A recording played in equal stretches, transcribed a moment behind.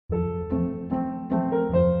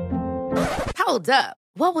Hold up.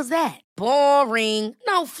 What was that? Boring.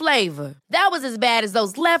 No flavor. That was as bad as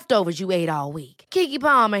those leftovers you ate all week. Keke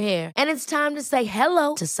Palmer here, and it's time to say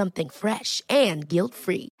hello to something fresh and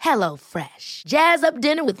guilt-free. Hello Fresh. Jazz up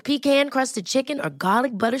dinner with pecan-crusted chicken or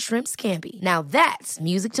garlic butter shrimp scampi. Now that's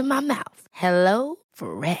music to my mouth. Hello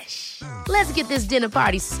Fresh. Let's get this dinner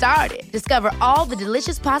party started. Discover all the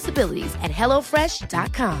delicious possibilities at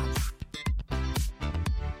hellofresh.com.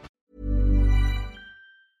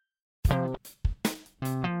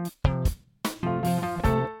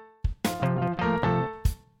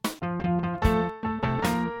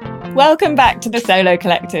 Welcome back to the Solo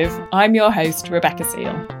Collective. I'm your host, Rebecca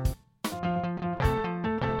Seal.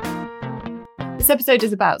 This episode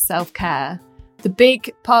is about self-care. The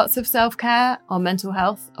big parts of self-care are mental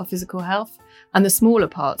health, our physical health, and the smaller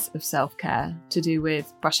parts of self-care to do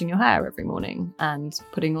with brushing your hair every morning and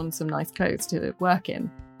putting on some nice clothes to work in.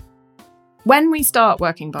 When we start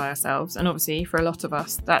working by ourselves, and obviously for a lot of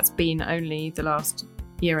us, that's been only the last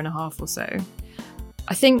year and a half or so,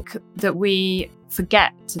 I think that we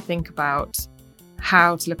forget to think about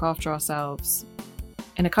how to look after ourselves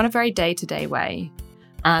in a kind of very day-to-day way.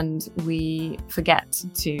 And we forget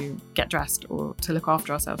to get dressed or to look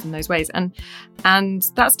after ourselves in those ways. And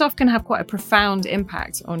that stuff can have quite a profound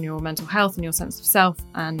impact on your mental health and your sense of self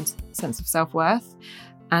and sense of self-worth.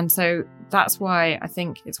 And so that's why I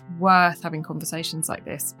think it's worth having conversations like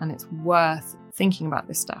this, and it's worth thinking about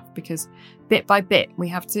this stuff, because bit by bit we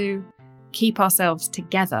have to keep ourselves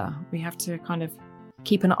together. We have to kind of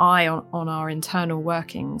keep an eye on our internal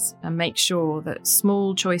workings and make sure that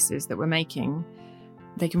small choices that we're making,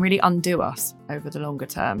 they can really undo us over the longer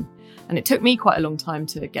term. And it took me quite a long time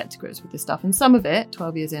to get to grips with this stuff. And some of it,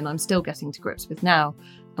 12 years in, I'm still getting to grips with now.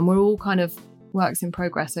 And we're all kind of works in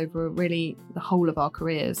progress over really the whole of our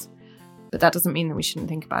careers. But that doesn't mean that we shouldn't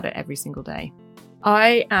think about it every single day.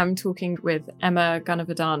 I am talking with Emma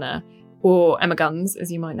Gunavardhana, or Emma Guns,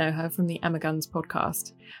 as you might know her from the Emma Guns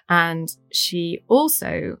podcast. And she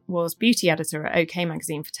also was beauty editor at OK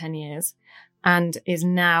Magazine for 10 years and is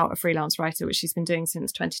now a freelance writer, which she's been doing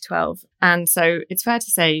since 2012. And so it's fair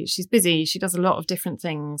to say she's busy. She does a lot of different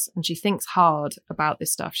things and she thinks hard about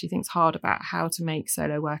this stuff. She thinks hard about how to make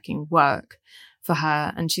solo working work for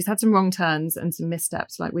her. And she's had some wrong turns and some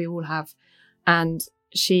missteps like we all have. And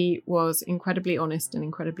she was incredibly honest and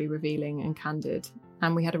incredibly revealing and candid.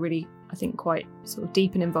 And we had a really, I think, quite sort of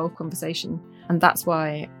deep and involved conversation. And that's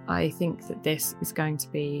why I think that this is going to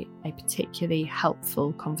be a particularly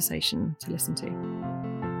helpful conversation to listen to.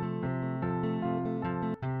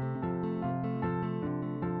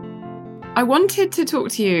 I wanted to talk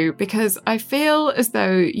to you because I feel as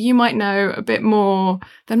though you might know a bit more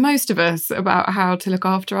than most of us about how to look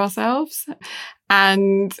after ourselves.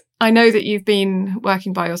 And I know that you've been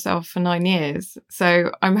working by yourself for 9 years.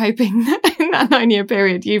 So I'm hoping that in that 9-year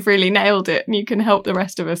period, you've really nailed it and you can help the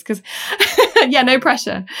rest of us because, yeah, no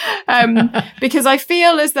pressure. Because I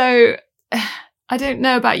feel as though, I don't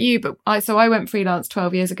know about you, but I went freelance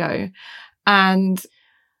 12 years ago and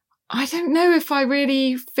I don't know if I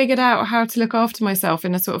really figured out how to look after myself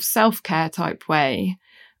in a sort of self-care type way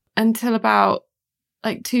until about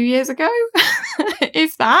like 2 years ago,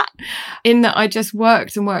 if that, in that I just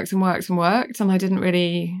worked and worked and worked and worked and I didn't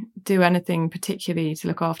really do anything particularly to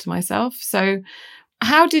look after myself. So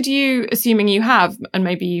how did you, assuming you have, and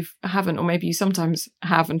maybe you haven't, or maybe you sometimes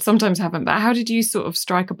have and sometimes haven't, but how did you sort of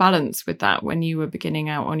strike a balance with that when you were beginning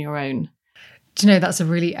out on your own? Do you know, that's a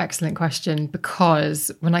really excellent question, because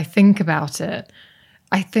when I think about it,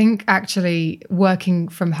 I think actually working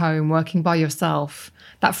from home, working by yourself,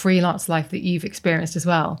 that freelance life that you've experienced as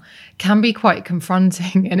well, can be quite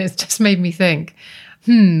confronting. And it's just made me think,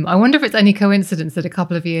 I wonder if it's any coincidence that a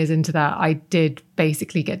couple of years into that, I did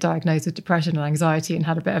basically get diagnosed with depression and anxiety and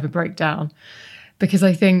had a bit of a breakdown. Because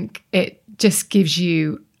I think it just gives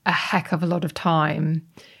you a heck of a lot of time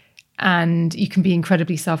and you can be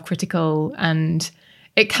incredibly self-critical, and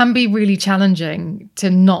it can be really challenging to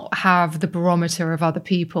not have the barometer of other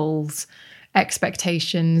people's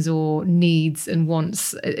expectations or needs and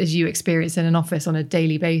wants, as you experience in an office on a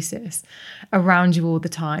daily basis, around you all the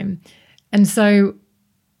time. And so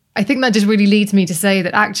I think that just really leads me to say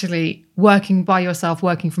that actually working by yourself,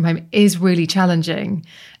 working from home is really challenging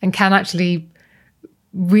and can actually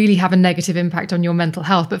really have a negative impact on your mental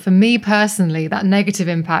health. But for me personally, that negative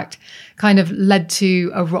impact kind of led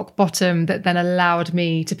to a rock bottom that then allowed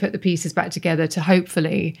me to put the pieces back together to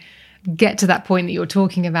hopefully get to that point that you're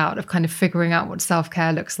talking about of kind of figuring out what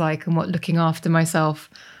self-care looks like and what looking after myself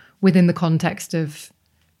within the context of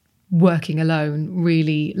working alone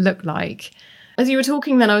really look like. As you were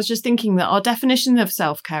talking then, I was just thinking that our definition of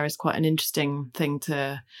self-care is quite an interesting thing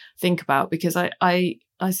to think about, because I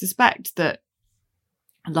suspect that,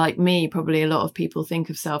 like me, probably a lot of people think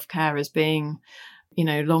of self-care as being,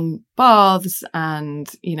 long baths and,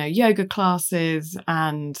 yoga classes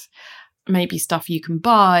and maybe stuff you can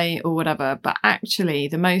buy or whatever. But actually,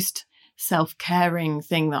 the most self-caring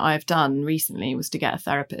thing that I've done recently was to get a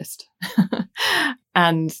therapist.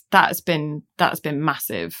 And that's been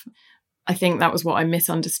massive. I think that was what I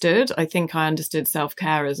misunderstood. I think I understood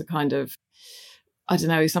self-care as a kind of, I don't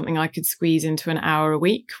know, something I could squeeze into an hour a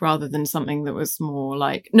week, rather than something that was more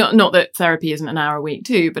like, not that therapy isn't an hour a week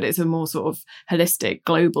too, but it's a more sort of holistic,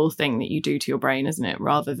 global thing that you do to your brain, isn't it?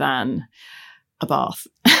 Rather than a bath.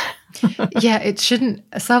 Yeah,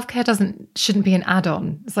 self-care shouldn't be an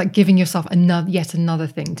add-on. It's like giving yourself yet another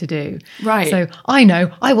thing to do. Right. So I know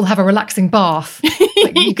I will have a relaxing bath.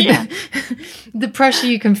 The pressure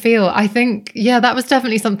you can feel. I think, that was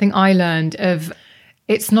definitely something I learned of.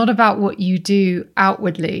 It's not about what you do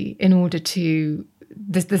outwardly in order to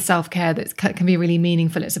the self-care that can be really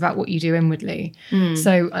meaningful. It's about what you do inwardly.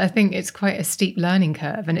 So I think it's quite a steep learning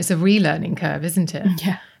curve, and it's a relearning curve, isn't it?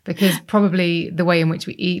 Yeah. Because probably the way in which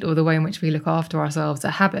we eat or the way in which we look after ourselves are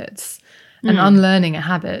habits. And unlearning a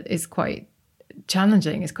habit is quite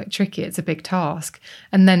challenging. It's quite tricky. It's a big task.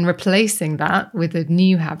 And then replacing that with a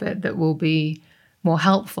new habit that will be more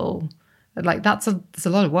helpful, like it's a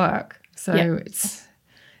lot of work. So it's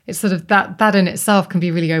sort of that in itself can be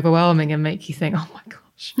really overwhelming and make you think, oh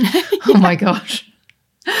my gosh.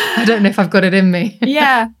 I don't know if I've got it in me.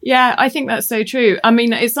 Yeah, I think that's so true. I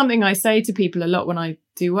mean, it's something I say to people a lot when I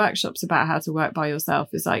do workshops about how to work by yourself.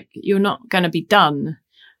 It's like, you're not going to be done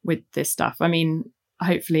with this stuff. I mean,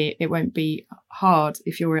 hopefully it won't be hard.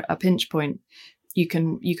 If you're at a pinch point, you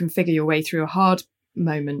can figure your way through a hard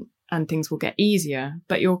moment and things will get easier.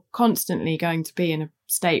 But you're constantly going to be in a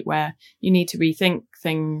state where you need to rethink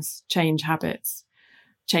things, change habits,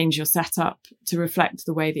 change your setup to reflect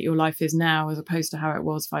the way that your life is now, as opposed to how it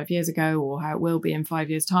was 5 years ago or how it will be in 5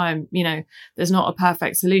 years' time. There's not a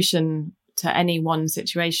perfect solution to any one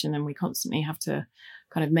situation, and we constantly have to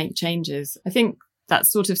kind of make changes. I think that's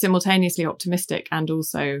sort of simultaneously optimistic and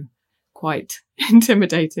also quite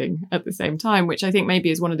intimidating at the same time, which I think maybe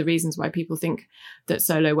is one of the reasons why people think that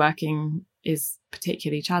solo working is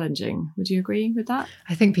particularly challenging. Would you agree with that?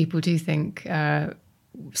 I think people do think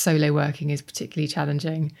solo working is particularly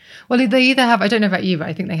challenging. Well, they either have, I don't know about you, but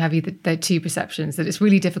I think they have either their two perceptions, that it's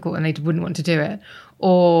really difficult and they wouldn't want to do it,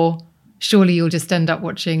 or surely you'll just end up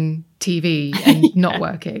watching TV and not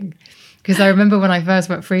working. Because I remember when I first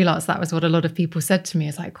went freelance, that was what a lot of people said to me.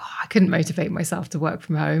 It's like, I couldn't motivate myself to work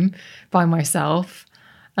from home by myself.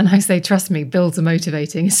 And I say, trust me, builds are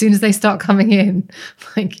motivating. As soon as they start coming in,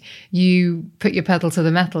 like, you put your pedal to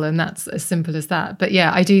the metal, and that's as simple as that. But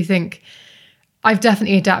yeah, I do think I've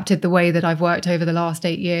definitely adapted the way that I've worked over the last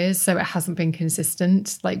 8 years. So it hasn't been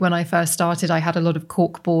consistent. Like when I first started, I had a lot of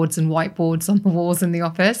cork boards and whiteboards on the walls in the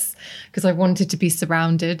office because I wanted to be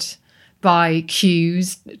surrounded by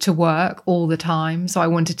cues to work all the time. So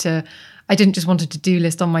I didn't just want a to-do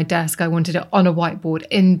list on my desk. I wanted it on a whiteboard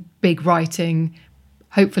in big writing,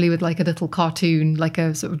 hopefully with like a little cartoon, like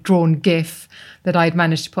a sort of drawn GIF that I'd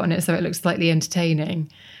managed to put on it so it looked slightly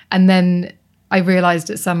entertaining. And then I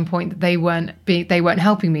realized at some point that they weren't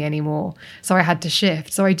helping me anymore. So I had to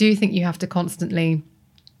shift. So I do think you have to constantly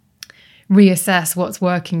reassess what's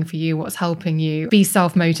working for you, what's helping you, be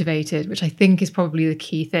self-motivated, which I think is probably the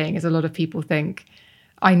key thing. Is a lot of people think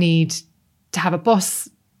I need to have a boss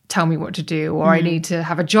tell me what to do, or I need to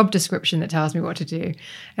have a job description that tells me what to do.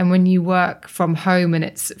 And when you work from home and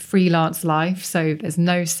it's freelance life, so there's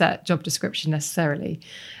no set job description necessarily,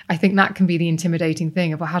 I think that can be the intimidating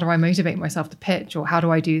thing of, well, how do I motivate myself to pitch, or how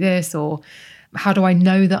do I do this, or how do I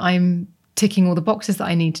know that I'm ticking all the boxes that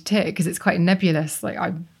I need to tick? Because it's quite nebulous. Like,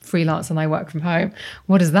 I'm freelance and I work from home.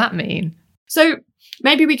 What does that mean? So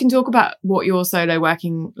maybe we can talk about what your solo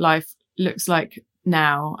working life looks like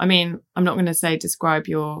now. I mean, I'm not going to say describe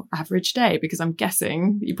your average day, because I'm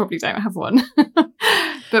guessing you probably don't have one.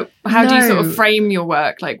 But how do you sort of frame your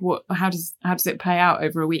work? Like, how does it play out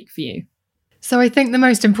over a week for you? So I think the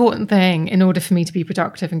most important thing in order for me to be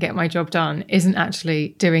productive and get my job done isn't actually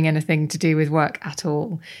doing anything to do with work at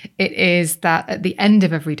all. It is that at the end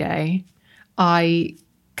of every day, I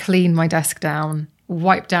clean my desk down,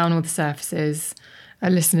 wipe down all the surfaces,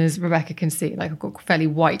 listeners, Rebecca can see, like I've got a fairly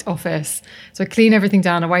white office. So I clean everything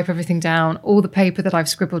down, I wipe everything down, all the paper that I've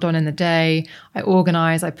scribbled on in the day, I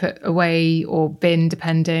organize, I put away or bin,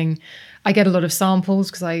 depending. I get a lot of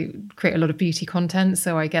samples because I create a lot of beauty content.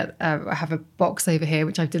 So I have a box over here,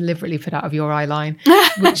 which I've deliberately put out of your eye line,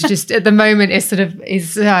 which just at the moment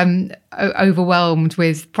is overwhelmed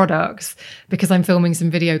with products because I'm filming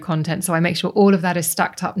some video content. So I make sure all of that is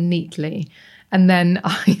stacked up neatly. And then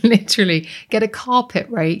I literally get a carpet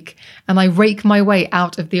rake and I rake my way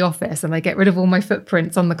out of the office and I get rid of all my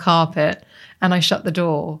footprints on the carpet and I shut the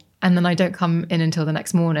door. And then I don't come in until the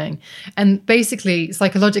next morning. And basically,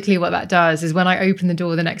 psychologically, what that does is when I open the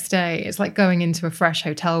door the next day, it's like going into a fresh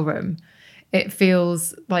hotel room. It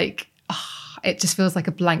feels like, it just feels like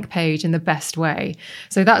a blank page in the best way.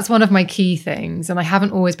 So that's one of my key things. And I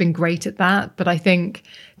haven't always been great at that. But I think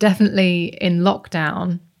definitely in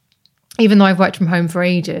lockdown, even though I've worked from home for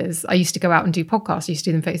ages, I used to go out and do podcasts. I used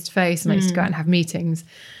to do them face to face and I used to go out and have meetings.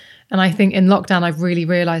 And I think in lockdown, I've really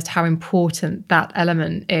realized how important that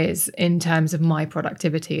element is in terms of my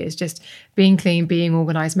productivity, is just being clean, being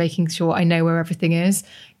organized, making sure I know where everything is.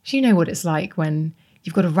 Because you know what it's like when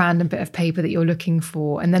you've got a random bit of paper that you're looking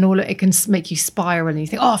for and then it can make you spiral and you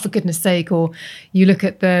think, oh, for goodness sake. Or you look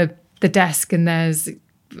at the desk and there's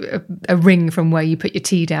a ring from where you put your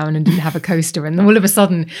tea down and didn't have a coaster, and all of a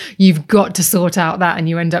sudden you've got to sort out that and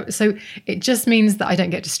you end up, so it just means that I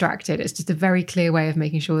don't get distracted. It's just a very clear way of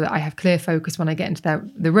making sure that I have clear focus when I get into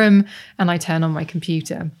the room and I turn on my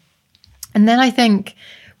computer. And then I think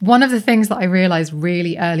one of the things that I realized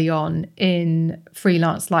really early on in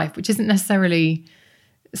freelance life, which isn't necessarily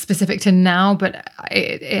specific to now, but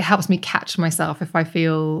it helps me catch myself if I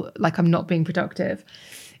feel like I'm not being productive,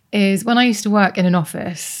 is when I used to work in an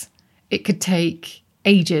office, it could take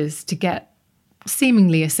ages to get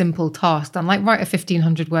seemingly a simple task done, like write a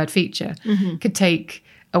 1,500 word feature. It could take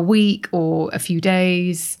a week or a few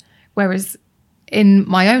days. Whereas in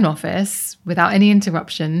my own office, without any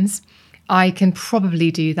interruptions, I can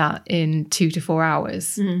probably do that in 2 to 4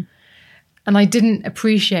 hours. And I didn't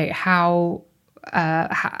appreciate how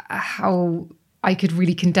I could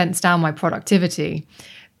really condense down my productivity,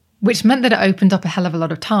 which meant that it opened up a hell of a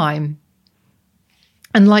lot of time.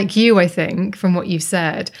 And like you, I think, from what you've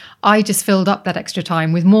said, I just filled up that extra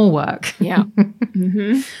time with more work. Yeah.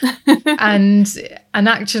 and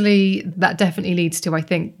actually, that definitely leads to, I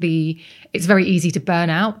think, it's very easy to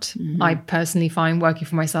burn out. I personally find working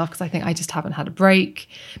for myself because I think I just haven't had a break.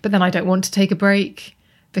 But then I don't want to take a break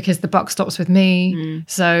because the buck stops with me.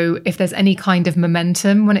 So if there's any kind of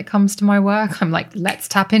momentum when it comes to my work, I'm like, let's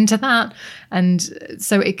tap into that. And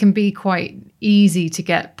so it can be quite easy to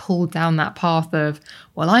get pulled down that path of,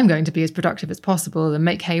 well, I'm going to be as productive as possible and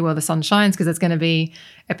make hay while the sun shines, because there's going to be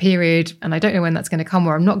a period, and I don't know when that's going to come,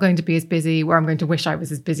 where I'm not going to be as busy, where I'm going to wish I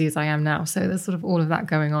was as busy as I am now. So there's sort of all of that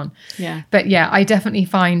going on. Yeah. But yeah, I definitely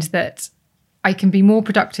find that I can be more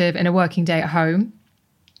productive in a working day at home.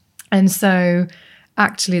 And so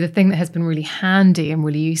actually, the thing that has been really handy and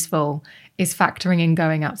really useful is factoring in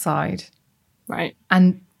going outside. Right.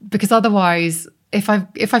 And because otherwise, if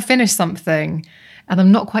I finish something and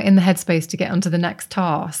I'm not quite in the headspace to get onto the next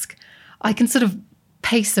task, I can sort of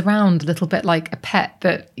pace around a little bit like a pet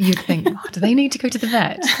that you'd think, oh, do they need to go to the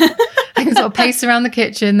vet? I can sort of pace around the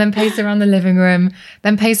kitchen, then pace around the living room,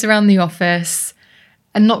 then pace around the office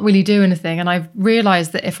and not really do anything. And I've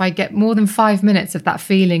realized that if I get more than 5 minutes of that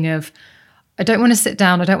feeling of, I don't want to sit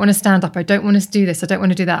down, I don't want to stand up, I don't want to do this, I don't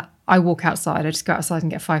want to do that, I walk outside. I just go outside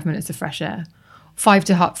and get 5 minutes of fresh air.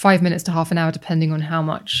 5 minutes to half an hour, depending on how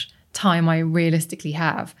much time I realistically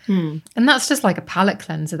have. And that's just like a palate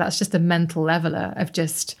cleanser. That's just a mental leveler of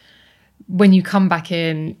just, when you come back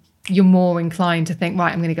in, you're more inclined to think,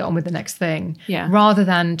 right, I'm going to get on with the next thing. Yeah. Rather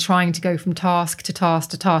than trying to go from task to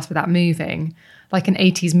task to task without moving, like an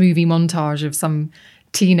 80s movie montage of some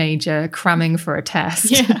teenager cramming for a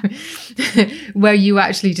test, where you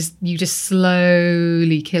actually just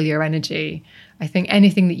slowly kill your energy. I think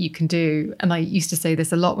anything that you can do, and I used to say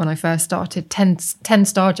this a lot when I first started, 10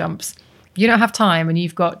 star jumps. You don't have time and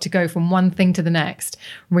you've got to go from one thing to the next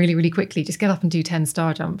really, really quickly. Just get up and do 10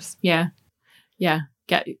 star jumps. Yeah.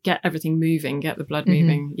 Get everything moving, get the blood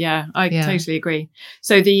moving. Yeah, I totally agree.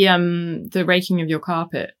 So the raking of your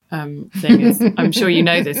carpet thing is, I'm sure you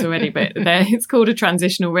know this already, but it's called a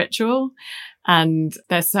transitional ritual, and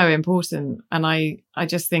they're so important. And I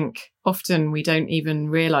just think often we don't even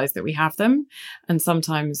realize that we have them. And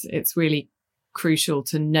sometimes it's really crucial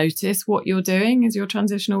to notice what you're doing as your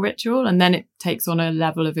transitional ritual, and then it takes on a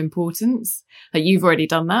level of importance. Like, you've already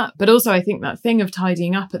done that, but also I think that thing of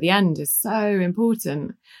tidying up at the end is so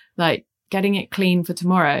important. Like, getting it clean for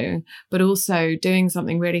tomorrow, but also doing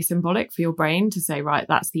something really symbolic for your brain to say, right,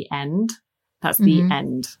 that's the end. That's the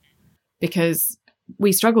end. Because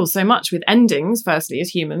we struggle so much with endings. Firstly,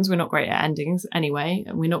 as humans, we're not great at endings anyway,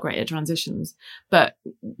 and we're not great at transitions. But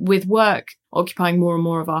with work occupying more and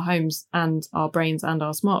more of our homes and our brains and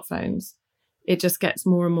our smartphones, it just gets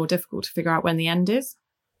more and more difficult to figure out when the end is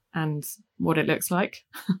and what it looks like.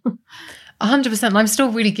 100%. And I'm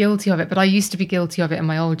still really guilty of it, but I used to be guilty of it in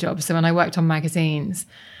my old job. So when I worked on magazines,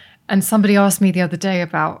 and somebody asked me the other day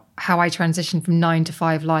about how I transitioned from 9 to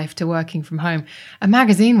 5 life to working from home. A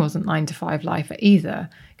magazine wasn't 9 to 5 life either,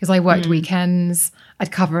 because I worked weekends,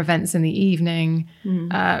 I'd cover events in the evening.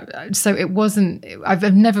 So it wasn't,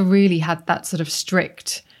 I've never really had that sort of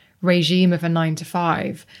strict regime of a 9 to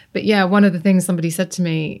 5. But yeah, one of the things somebody said to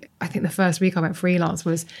me, I think the first week I went freelance,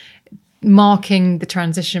 was marking the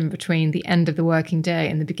transition between the end of the working day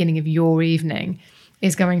and the beginning of your evening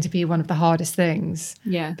is going to be one of the hardest things.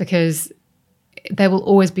 Yeah. Because there will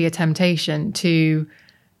always be a temptation to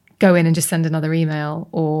go in and just send another email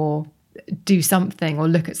or do something or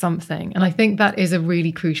look at something. And I think that is a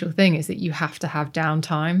really crucial thing, is that you have to have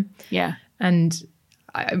downtime. Yeah. And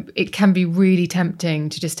it can be really tempting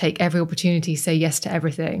to just take every opportunity, say yes to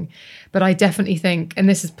everything. But I definitely think, and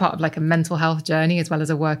this is part of like a mental health journey as well as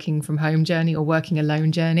a working from home journey or working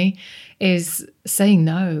alone journey, is saying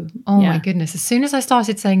no. Oh my goodness. As soon as I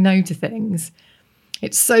started saying no to things,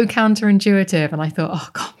 it's so counterintuitive. And I thought, oh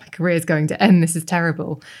God, my career is going to end. This is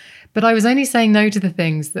terrible. But I was only saying no to the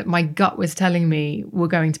things that my gut was telling me were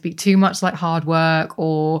going to be too much like hard work,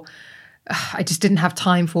 or I just didn't have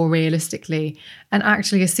time for realistically. And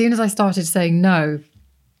actually, as soon as I started saying no,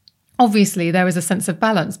 obviously there was a sense of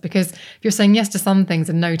balance, because if you're saying yes to some things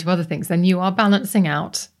and no to other things, then you are balancing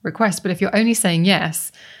out requests. But if you're only saying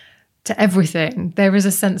yes to everything, there is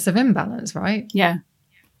a sense of imbalance, right? Yeah.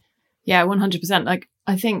 Yeah, 100%. Like,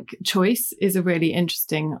 I think choice is a really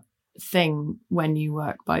interesting thing when you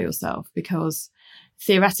work by yourself, because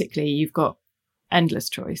theoretically you've got endless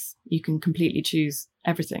choice. You can completely choose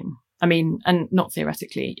everything. I mean, and not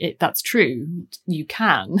theoretically, that's true. You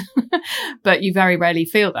can, but you very rarely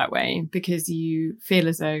feel that way, because you feel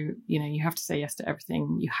as though, you know, you have to say yes to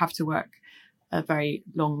everything. You have to work a very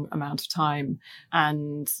long amount of time,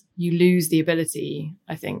 and you lose the ability,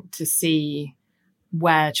 I think, to see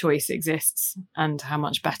where choice exists and how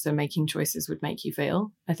much better making choices would make you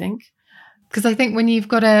feel, I think. Because I think when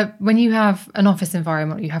you have an office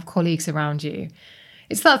environment, you have colleagues around you,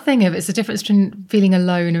 it's that thing of, it's the difference between feeling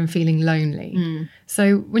alone and feeling lonely.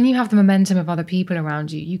 So when you have the momentum of other people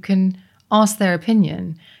around you, you can ask their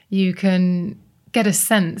opinion. You can get a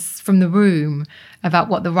sense from the room about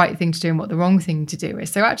what the right thing to do and what the wrong thing to do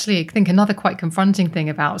is. So actually, I think another quite confronting thing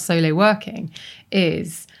about solo working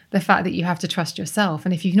is the fact that you have to trust yourself.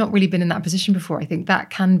 And if you've not really been in that position before, I think that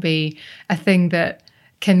can be a thing that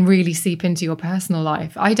can really seep into your personal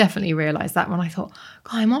life. I definitely realized that when I thought,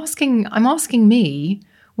 God, I'm asking me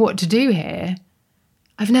what to do here.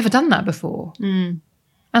 I've never done that before. And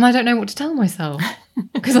I don't know what to tell myself,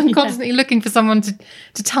 because I'm constantly looking for someone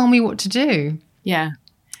to tell me what to do. Yeah.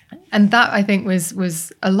 And that, I think,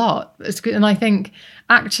 was a lot. And I think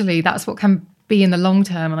actually that's what can be in the long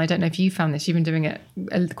term. And I don't know if you found this, you've been doing it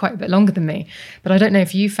quite a bit longer than me, but I don't know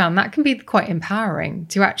if you found that can be quite empowering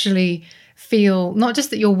to actually feel not just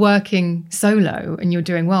that you're working solo and you're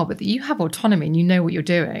doing well, but that you have autonomy and you know what you're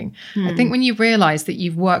doing. I think when you realize that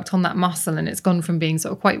you've worked on that muscle and it's gone from being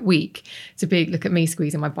sort of quite weak to being, look at me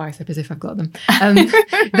squeezing my bicep as if I've got them.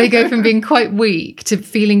 They go from being quite weak to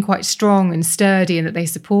feeling quite strong and sturdy, and that they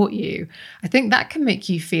support you. I think that can make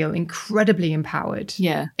you feel incredibly empowered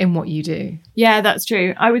in what you do. Yeah, that's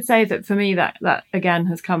true. I would say that for me, that again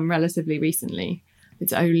has come relatively recently.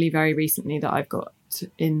 It's only very recently that I've got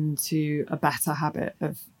into a better habit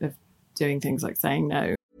of doing things like saying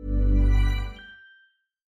no.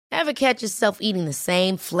 Ever catch yourself eating the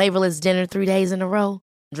same flavorless dinner 3 days in a row?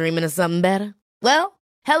 Dreaming of something better? Well,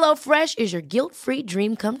 HelloFresh is your guilt-free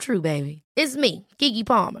dream come true, baby. It's me, Keke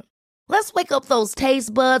Palmer. Let's wake up those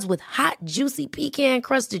taste buds with hot, juicy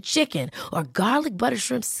pecan-crusted chicken or garlic butter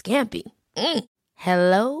shrimp scampi.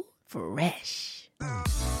 Hello Fresh.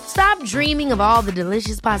 Stop dreaming of all the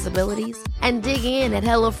delicious possibilities and dig in at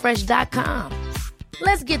HelloFresh.com.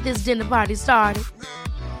 Let's get this dinner party started.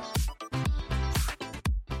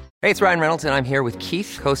 Hey, it's Ryan Reynolds, and I'm here with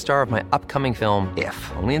Keith, co-star of my upcoming film,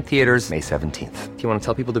 If, only in theaters May 17th. Do you want to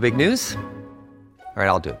tell people the big news? All All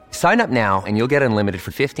right, I'll do it. Sign up now and you'll get unlimited for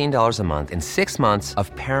 $15 a month and 6 months of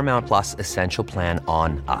Paramount Plus Essential Plan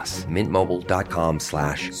on us.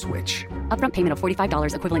 MintMobile.com/switch. Upfront payment of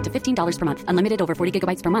 $45 equivalent to $15 per month. Unlimited over 40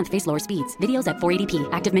 gigabytes per month. Face lower speeds. Videos at 480p.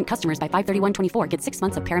 Active Mint customers by 531.24 get 6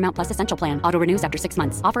 months of Paramount Plus Essential Plan. Auto renews after 6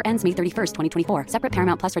 months. Offer ends May 31st, 2024. Separate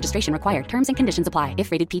Paramount Plus registration required. Terms and conditions apply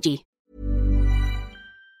if rated PG.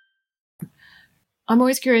 I'm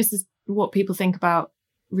always curious as what people think about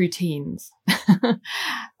routines,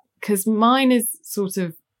 because mine is sort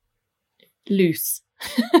of loose.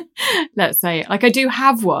 Let's say, like, I do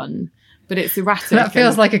have one, but it's erratic. That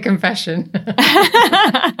feels like a confession.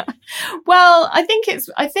 Well, I think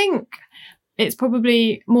it's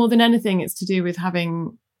probably more than anything, it's to do with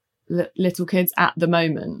having little kids at the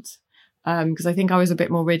moment. Because I think I was a bit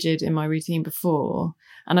more rigid in my routine before,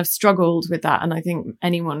 and I've struggled with that. And I think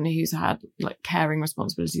anyone who's had like caring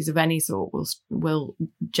responsibilities of any sort will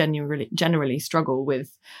generally struggle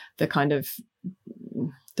with the kind of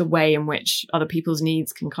the way in which other people's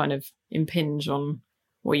needs can kind of impinge on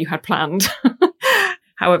what you had planned,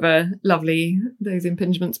 however lovely those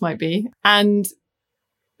impingements might be. And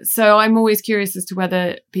so I'm always curious as to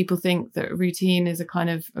whether people think that routine is a kind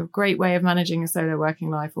of a great way of managing a solo working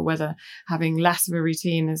life, or whether having less of a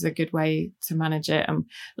routine is a good way to manage it.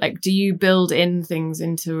 Like, do you build in things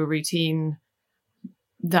into a routine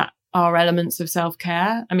that are elements of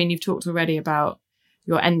self-care? I mean, you've talked already about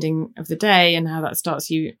your ending of the day and how that starts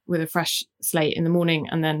you with a fresh slate in the morning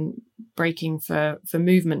and then breaking for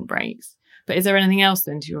movement breaks. But is there anything else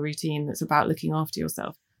into your routine that's about looking after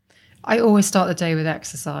yourself? I always start the day with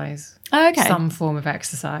exercise. Oh, okay. Some form of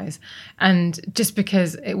exercise. And just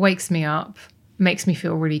because it wakes me up, makes me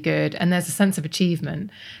feel really good, and there's a sense of achievement.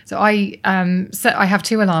 So I have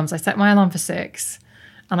 2 alarms. I set my alarm for 6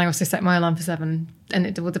 and I also set my alarm for 7, and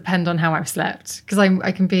it will depend on how I've slept, because I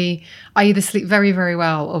either sleep very, very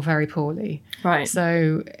well or very poorly. Right.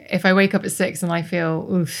 So if I wake up at 6 and I feel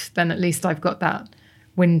oof, then at least I've got that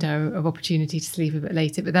window of opportunity to sleep a bit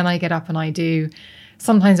later. But then I get up and I do,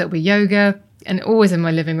 sometimes it'll be yoga, and always in my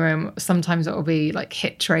living room. Sometimes it'll be like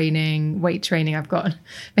HIIT training, weight training. I've got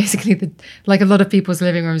basically like a lot of people's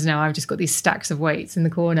living rooms now, I've just got these stacks of weights in the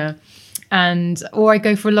corner. Or I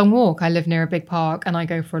go for a long walk. I live near a big park, and I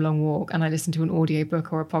go for a long walk and I listen to an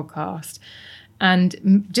audiobook or a podcast.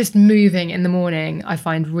 And just moving in the morning, I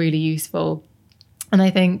find really useful. And I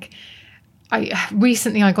think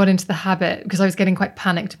recently I got into the habit, because I was getting quite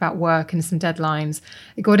panicked about work and some deadlines.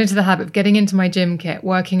 I got into the habit of getting into my gym kit,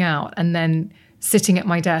 working out, and then sitting at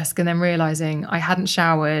my desk and then realizing I hadn't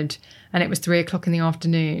showered and it was 3:00 in the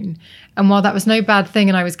afternoon. And while that was no bad thing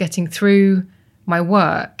and I was getting through my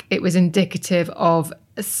work, it was indicative of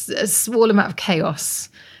a small amount of chaos,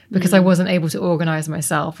 because I wasn't able to organize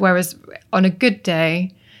myself. Whereas on a good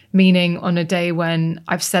day, meaning on a day when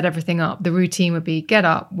I've set everything up, the routine would be get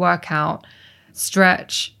up, work out,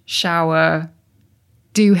 stretch, shower,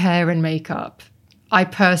 do hair and makeup. I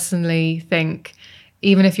personally think,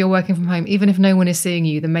 even if you're working from home, even if no one is seeing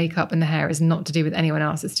you, the makeup and the hair is not to do with anyone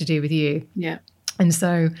else, it's to do with you. Yeah.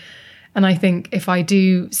 And I think if I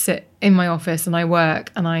do sit in my office and I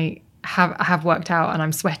work and I have worked out and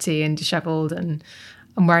I'm sweaty and disheveled and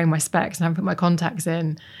I'm wearing my specs and I haven't put my contacts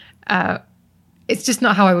in, it's just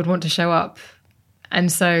not how I would want to show up.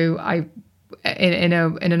 And so in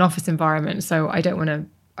an office environment, so I want to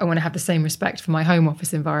have the same respect for my home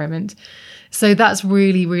office environment. So that's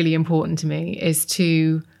really, really important to me, is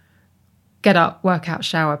to get up, work out,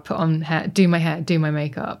 shower, put on hair, do my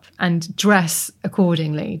makeup, and dress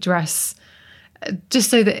accordingly. Dress just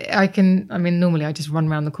so that I can, I mean, normally I just run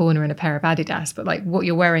around the corner in a pair of Adidas, but like what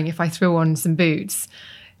you're wearing, if I threw on some boots,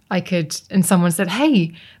 I could, and someone said,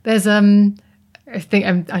 hey, there's,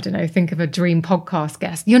 think of a dream podcast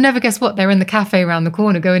guest. You'll never guess what, they're in the cafe around the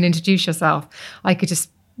corner, go and introduce yourself. I could just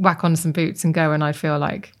whack on some boots and go, and I'd feel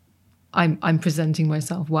like I'm presenting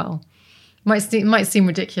myself well. Might seem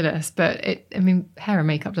ridiculous, but hair and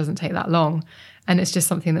makeup doesn't take that long, and it's just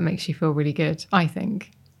something that makes you feel really good, I think.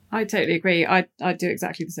 I totally agree. I do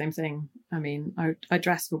exactly the same thing. I mean, I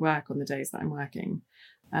dress for work on the days that I'm working.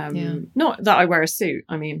 Not that I wear a suit.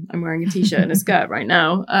 I mean, I'm wearing a t-shirt and a skirt right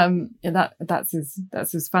now. That's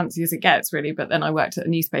as fancy as it gets, really. But then I worked at a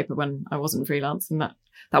newspaper when I wasn't freelance, and that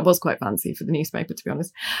was quite fancy for the newspaper, to be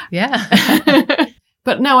honest. Yeah.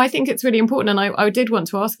 But no, I think it's really important. And I did want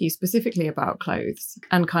to ask you specifically about clothes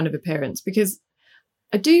and kind of appearance, because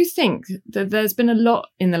I do think that there's been a lot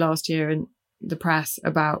in the last year in the press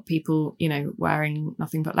about people, wearing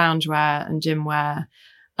nothing but loungewear and gym wear.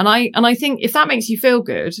 And I think if that makes you feel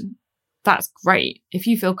good, that's great. If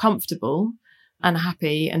you feel comfortable and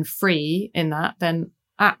happy and free in that, then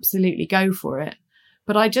absolutely go for it.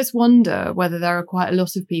 But I just wonder whether there are quite a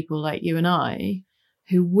lot of people like you and I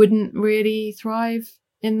who wouldn't really thrive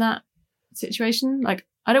in that situation. Like,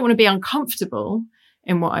 I don't want to be uncomfortable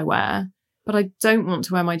in what I wear, but I don't want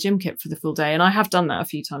to wear my gym kit for the full day. And I have done that a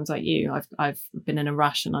few times like you. I've been in a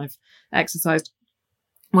rush and I've exercised.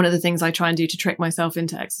 One of the things I try and do to trick myself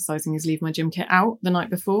into exercising is leave my gym kit out the night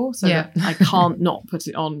before so that I can't not put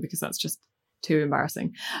it on, because that's just too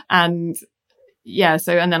embarrassing. And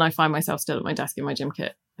and then I find myself still at my desk in my gym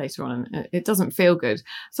kit later on, and it doesn't feel good.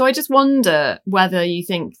 So I just wonder whether you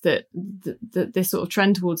think that this sort of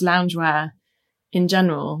trend towards loungewear in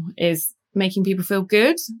general is making people feel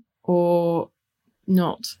good or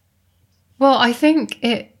not. Well, I think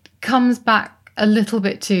it comes back a little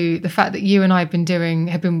bit to the fact that you and I have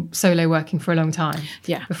been solo working for a long time.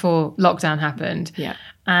 Yeah. Before lockdown happened. Yeah.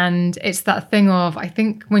 And it's that thing of, I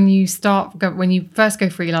think when you first go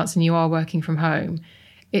freelance and you are working from home,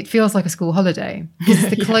 it feels like a school holiday.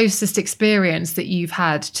 It's the closest experience that you've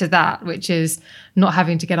had to that, which is not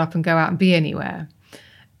having to get up and go out and be anywhere.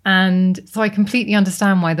 And so I completely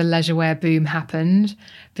understand why the leisure wear boom happened,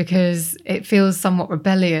 because it feels somewhat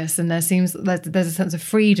rebellious, and there's a sense of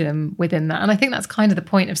freedom within that. And I think that's kind of the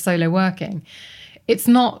point of solo working. It's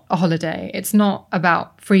not a holiday. It's not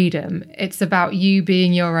about freedom. It's about you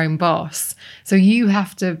being your own boss. So you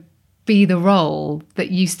have to be the role that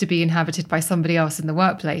used to be inhabited by somebody else in the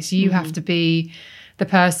workplace. You have to be the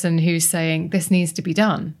person who's saying, this needs to be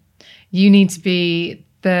done. You need to be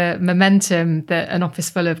the momentum that an office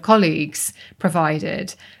full of colleagues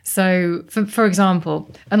provided. So, for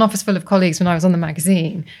example, an office full of colleagues, when I was on the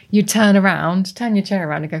magazine, you'd turn your chair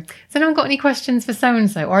around and go, has anyone got any questions for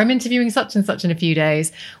so-and-so? Or I'm interviewing such and such in a few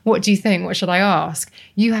days. What do you think? What should I ask?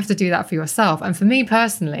 You have to do that for yourself. And for me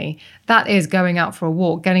personally, that is going out for a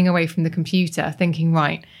walk, getting away from the computer, thinking,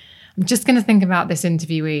 right, I'm just going to think about this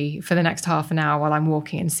interviewee for the next half an hour while I'm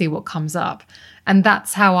walking and see what comes up. And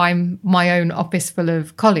that's how I'm my own office full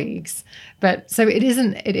of colleagues. But so it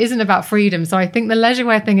isn't about freedom. So I think the leisure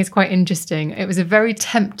wear thing is quite interesting. It was a very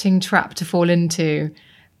tempting trap to fall into.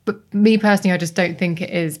 But me personally, I just don't think it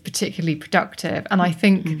is particularly productive. And I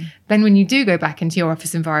think then when you do go back into your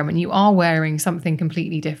office environment, you are wearing something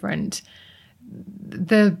completely different.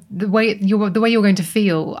 The way you're going to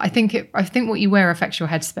feel, I think what you wear affects your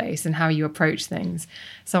headspace and how you approach things.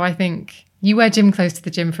 So I think you wear gym clothes to the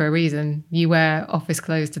gym for a reason. You wear office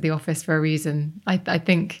clothes to the office for a reason. I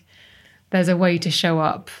think there's a way to show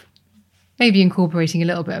up, maybe incorporating a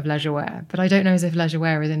little bit of leisure wear, but I don't know as if leisure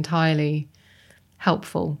wear is entirely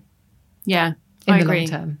helpful. Yeah, in the long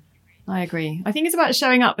term. I agree. I think it's about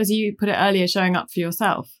showing up, as you put it earlier, showing up for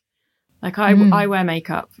yourself. Like I wear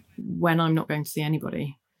makeup when I'm not going to see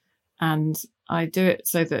anybody, and I do it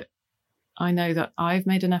so that I know that I've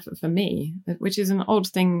made an effort for me, which is an odd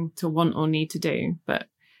thing to want or need to do, but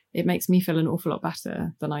it makes me feel an awful lot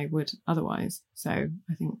better than I would otherwise. So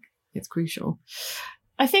I think it's crucial.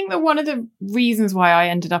 I think that one of the reasons why I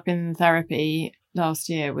ended up in therapy last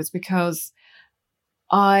year was because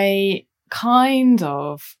I kind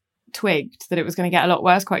of twigged that it was going to get a lot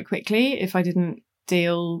worse quite quickly if I didn't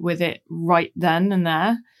deal with it right then and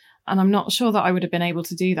there. And I'm not sure that I would have been able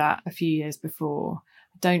to do that a few years before.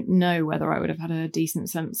 I don't know whether I would have had a decent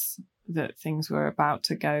sense that things were about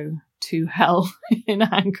to go to hell in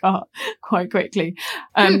Hancock quite quickly.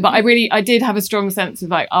 But I did have a strong sense of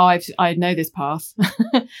like, I know this path.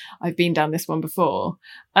 I've been down this one before.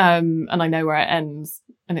 And I know where it ends,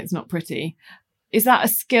 and it's not pretty. Is that a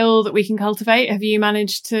skill that we can cultivate? Have you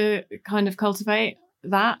managed to kind of cultivate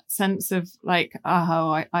that sense of like,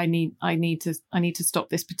 I need to stop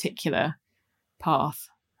this particular path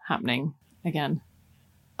happening again?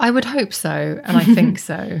 I would hope so, and I think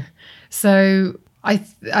so. So I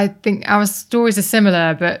think our stories are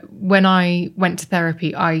similar, but when I went to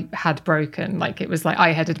therapy, I had broken. Like, it was like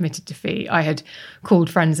I had admitted defeat. I had called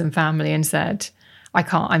friends and family and said,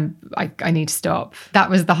 I need to stop. That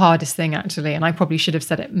was the hardest thing, actually. And I probably should have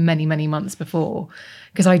said it many, many months before,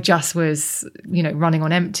 because I just was, running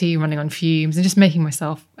on empty, running on fumes, and just making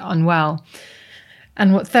myself unwell.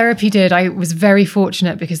 And what therapy did, I was very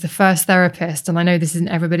fortunate, because the first therapist, and I know this isn't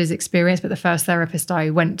everybody's experience, but the first therapist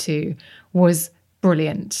I went to was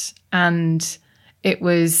brilliant. And it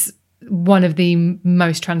was one of the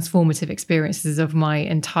most transformative experiences of my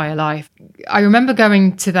entire life. I remember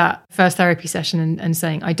going to that first therapy session and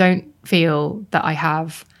saying, I don't feel that I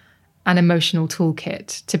have an emotional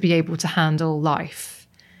toolkit to be able to handle life,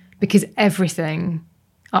 because everything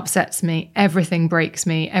upsets me, everything breaks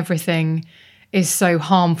me, everything is so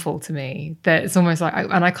harmful to me that it's almost like,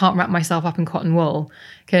 and I can't wrap myself up in cotton wool,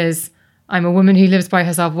 because I'm a woman who lives by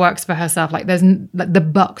herself, works for herself. Like the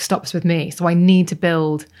buck stops with me. So I need to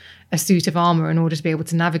build a suit of armor in order to be able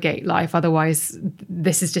to navigate life. Otherwise,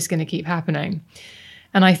 this is just going to keep happening.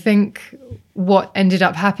 And I think what ended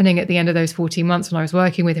up happening at the end of those 14 months when I was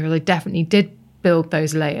working with her, I definitely did build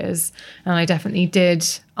those layers. And I definitely did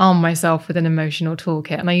arm myself with an emotional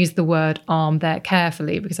toolkit. And I use the word arm there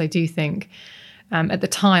carefully because I do think at the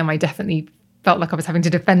time I definitely felt like I was having to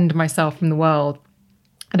defend myself from the world.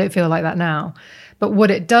 I don't feel like that now. But what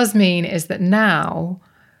it does mean is that now,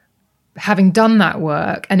 having done that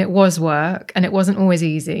work, and it was work, and it wasn't always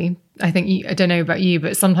easy. I think, I don't know about you,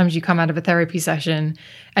 but sometimes you come out of a therapy session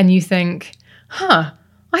and you think, I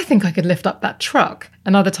think I could lift up that truck.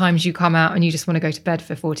 And other times you come out and you just want to go to bed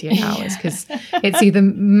for 48 hours because it's either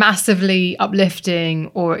massively uplifting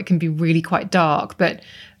or it can be really quite dark. But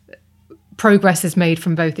progress is made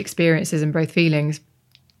from both experiences and both feelings.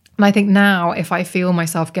 And I think now if I feel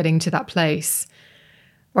myself getting to that place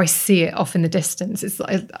where I see it off in the distance, it's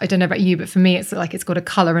I don't know about you, but for me, it's like it's got a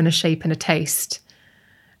color and a shape and a taste.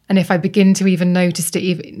 And if I begin to even notice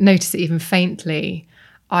it even faintly,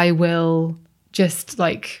 I will just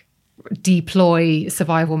like deploy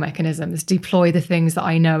survival mechanisms, deploy the things that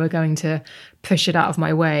I know are going to push it out of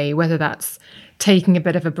my way, whether that's taking a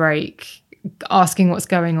bit of a break, asking what's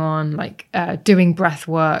going on, like doing breath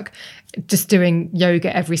work, just doing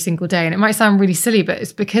yoga every single day. And it might sound really silly, but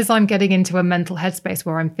it's because I'm getting into a mental headspace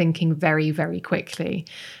where I'm thinking very, very quickly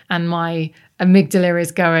and my amygdala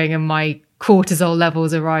is going and my cortisol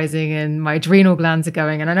levels are rising and my adrenal glands are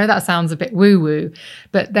going. And I know that sounds a bit woo-woo,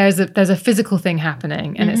 but there's a physical thing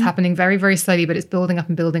happening and it's happening very, very slowly, but it's building up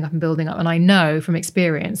and building up and building up. And I know from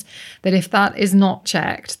experience that if that is not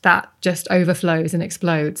checked, that just overflows and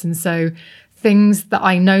explodes. And so things that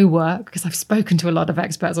I know work, because I've spoken to a lot of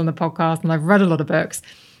experts on the podcast and I've read a lot of books,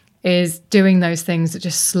 is doing those things that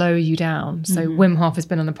just slow you down. So Wim Hof has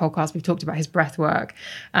been on the podcast. We've talked about his breath work.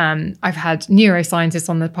 I've had neuroscientists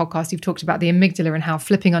on the podcast who've talked about the amygdala and how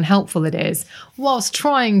flipping unhelpful it is whilst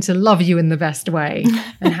trying to love you in the best way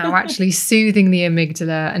and how actually soothing the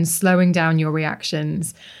amygdala and slowing down your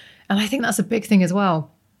reactions. And I think that's a big thing as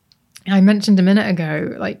well. I mentioned a minute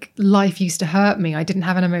ago, like life used to hurt me. I didn't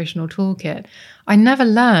have an emotional toolkit. I never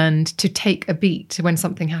learned to take a beat when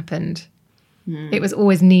something happened. It was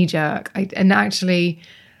always knee jerk. And actually,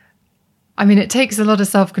 I mean, it takes a lot of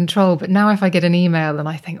self-control, but now if I get an email and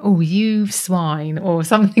I think, oh, you swine, or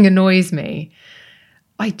something annoys me,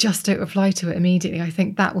 I just don't reply to it immediately. I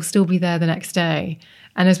think that will still be there the next day.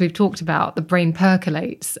 And as we've talked about, the brain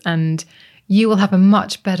percolates and you will have a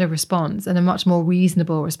much better response and a much more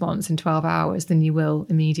reasonable response in 12 hours than you will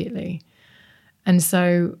immediately. And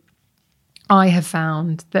so I have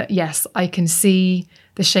found that, yes, I can see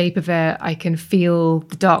the shape of it, I can feel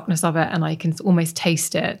the darkness of it, and I can almost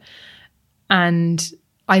taste it. And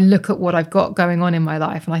I look at what I've got going on in my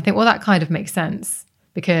life and I think, well, that kind of makes sense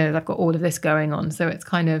because I've got all of this going on. So it's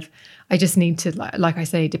kind of, I just need to, like I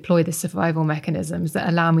say, deploy the survival mechanisms that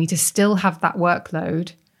allow me to still have that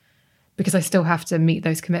workload because I still have to meet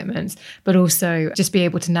those commitments, but also just be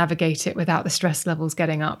able to navigate it without the stress levels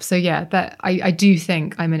getting up. So yeah, that I do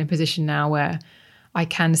think I'm in a position now where I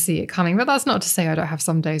can see it coming. But that's not to say I don't have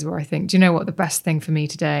some days where I think, do you know what, the best thing for me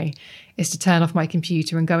today is to turn off my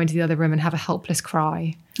computer and go into the other room and have a helpless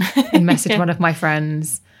cry and message one of my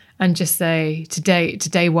friends and just say,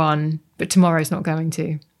 today won, but tomorrow's not going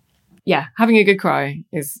to. Yeah, having a good cry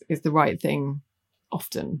is the right thing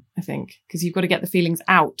often, I think, because you've got to get the feelings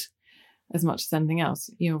out as much as anything else.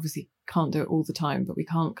 You obviously can't do it all the time, but we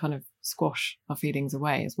can't kind of squash our feelings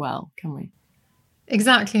away as well, can we?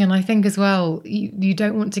 Exactly. And I think as well, you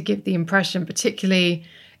don't want to give the impression, particularly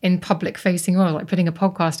in public facing role, like putting a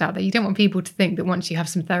podcast out there, you don't want people to think that once you have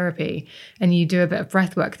some therapy and you do a bit of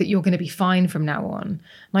breath work that you're going to be fine from now on.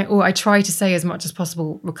 I try to say as much as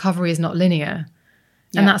possible, recovery is not linear.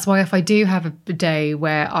 Yeah. And that's why if I do have a day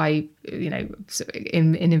where I,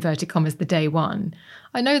 in inverted commas, the day one,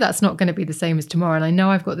 I know that's not going to be the same as tomorrow. And I know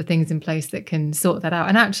I've got the things in place that can sort that out.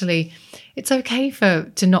 And actually, it's okay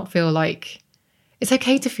to not feel like, it's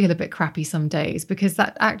okay to feel a bit crappy some days because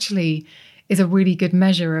that actually is a really good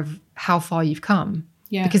measure of how far you've come.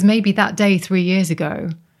 Yeah. Because maybe that day 3 years ago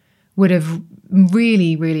would have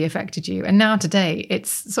really, really affected you. And now today, it's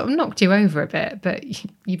sort of knocked you over a bit, but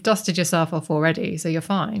you've dusted yourself off already, so you're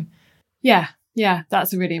fine. Yeah,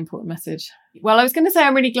 that's a really important message. Well, I was going to say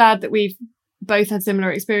I'm really glad that we've both had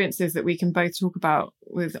similar experiences that we can both talk about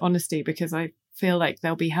with honesty because I feel like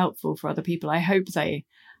they'll be helpful for other people. I hope they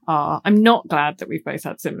are. I'm not glad that we've both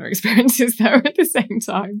had similar experiences though at the same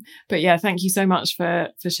time. But yeah, thank you so much for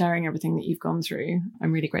sharing everything that you've gone through.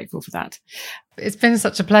 I'm really grateful for that. It's been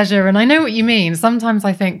such a pleasure. And I know what you mean. Sometimes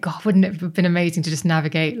I think, God, wouldn't it have been amazing to just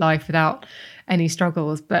navigate life without any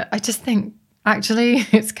struggles? But I just think, actually,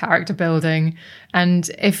 it's character building. And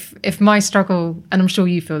if my struggle, and I'm sure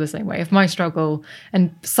you feel the same way, if my struggle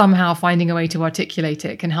and somehow finding a way to articulate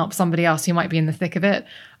it can help somebody else who might be in the thick of it,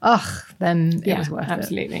 then it was worth it.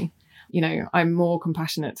 Absolutely. You know, I'm more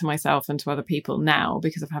compassionate to myself and to other people now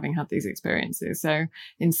because of having had these experiences. So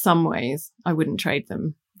in some ways, I wouldn't trade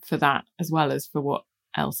them for that as well as for what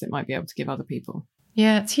else it might be able to give other people.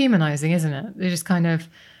 Yeah, it's humanizing, isn't it? They just kind of...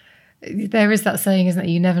 There is that saying, isn't it?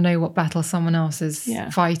 You never know what battle someone else is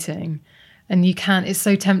fighting. And you can't, it's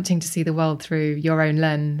so tempting to see the world through your own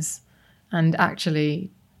lens. And actually,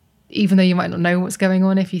 even though you might not know what's going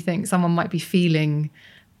on, if you think someone might be feeling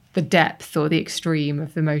the depth or the extreme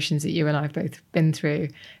of the emotions that you and I have both been through,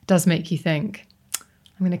 it does make you think,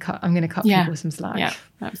 I'm going to cut people some slack. Yeah,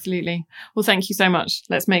 absolutely. Well, thank you so much.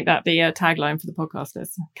 Let's make that the tagline for the podcast.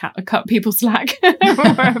 Let's cut people slack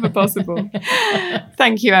wherever possible.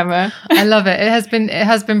 Thank you, Emma. I love it. It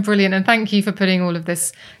has been brilliant. And thank you for putting all of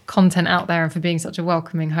this content out there and for being such a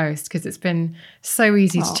welcoming host, because it's been so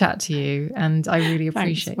easy to chat to you. And I really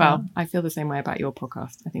appreciate it. Well, I feel the same way about your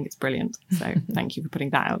podcast. I think it's brilliant. So thank you for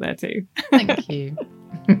putting that out there too. Thank you.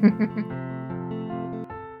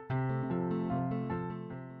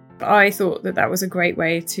 I thought that was a great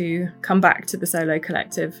way to come back to the Solo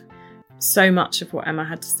Collective. So much of what Emma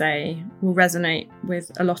had to say will resonate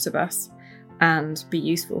with a lot of us and be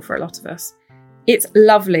useful for a lot of us. It's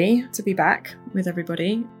lovely to be back with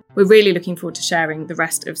everybody. We're really looking forward to sharing the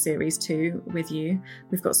rest of Series 2 with you.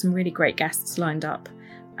 We've got some really great guests lined up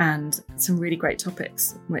and some really great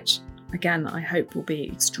topics, which, again, I hope will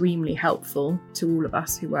be extremely helpful to all of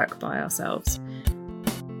us who work by ourselves.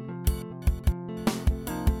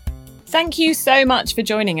 Thank you so much for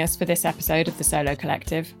joining us for this episode of the Solo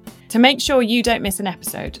Collective. To make sure you don't miss an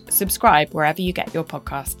episode, subscribe wherever you get your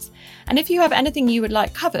podcasts. And if you have anything you would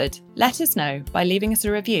like covered, let us know by leaving us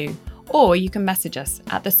a review, or you can message us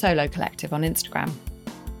at the Solo Collective on Instagram.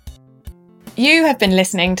 You have been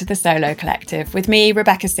listening to the Solo Collective with me,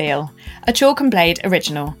 Rebecca Seal, a Chalk and Blade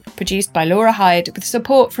original, produced by Laura Hyde with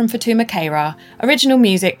support from Fatuma Kehra, original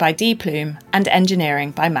music by Dee Plume, and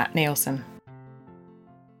engineering by Matt Nielsen.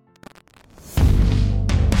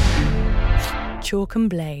 Chalk and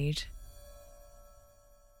Blade.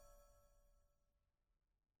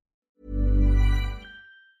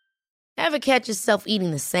 Ever catch yourself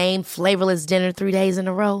eating the same flavorless dinner 3 days in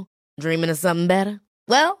a row? Dreaming of something better?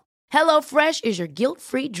 Well, HelloFresh is your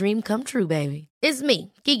guilt-free dream come true, baby. It's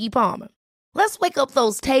me, Keke Palmer. Let's wake up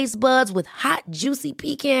those taste buds with hot, juicy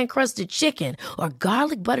pecan-crusted chicken or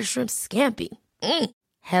garlic butter shrimp scampi.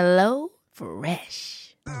 Hello Fresh.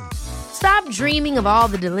 Stop dreaming of all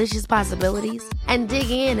the delicious possibilities and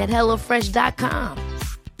dig in at HelloFresh.com.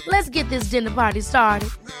 Let's get this dinner party started.